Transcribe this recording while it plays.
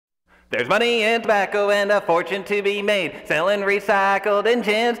There's money in tobacco and a fortune to be made, selling recycled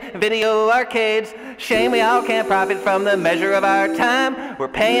engines, video arcades. Shame we all can't profit from the measure of our time. We're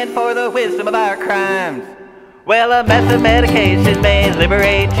paying for the wisdom of our crimes. Well, a mess of medication may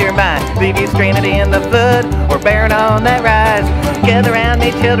liberate your mind, leave you stranded in the flood or bearing on that rise. Gather around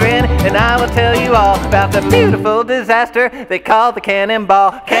me, children, and I will tell you all about the beautiful disaster they call the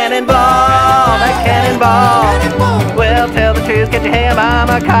cannonball. Cannonball, that cannonball. Well, tell the truth, get your ham,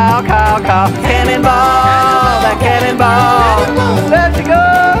 mama, call. Cannonball, that cannonball. There she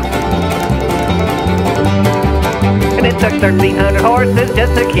goes. And it took 1,300 horses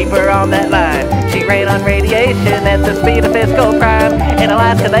just to keep her on that line. She ran on radiation at the speed of fiscal crime. In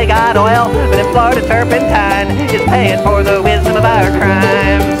Alaska they got oil, but in Florida turpentine is paying for the wisdom of our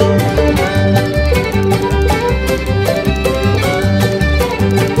crimes.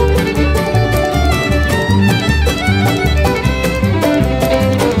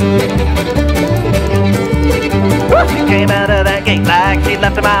 She came out of that gate like she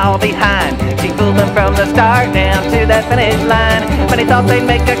left them all behind. She fooled them from the start down to that finish line. Many thought they'd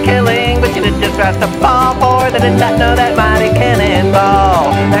make a killing, but she didn't just rise to fall for. They did not know that mighty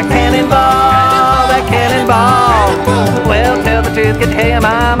cannonball. That cannonball, that cannonball. Well, tell the truth, get your ham,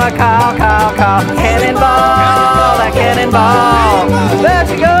 mama, call. Cannonball, that cannonball. There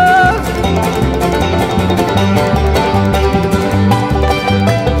she goes.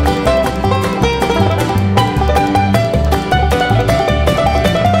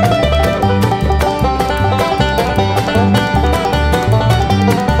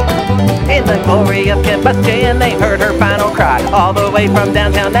 In the glory of combustion, they heard her final cry, all the way from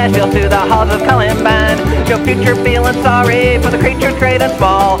downtown Nashville to the halls of Columbine. Your future feeling sorry for the creatures great and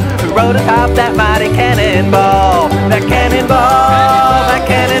small who rode atop that mighty cannonball. That cannonball, that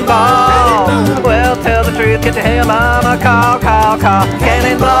cannonball. Well, tell the truth, get your ham, mama, call. Cannonball,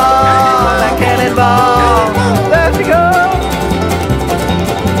 that cannonball. There she goes.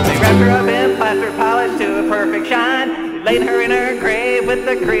 They wrapped her up in plaster polish to a perfect shine. Laid her in her grave with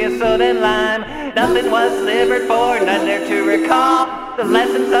the creosote and lime. Nothing was delivered for, none there to recall the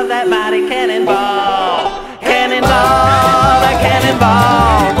lessons of that mighty cannonball.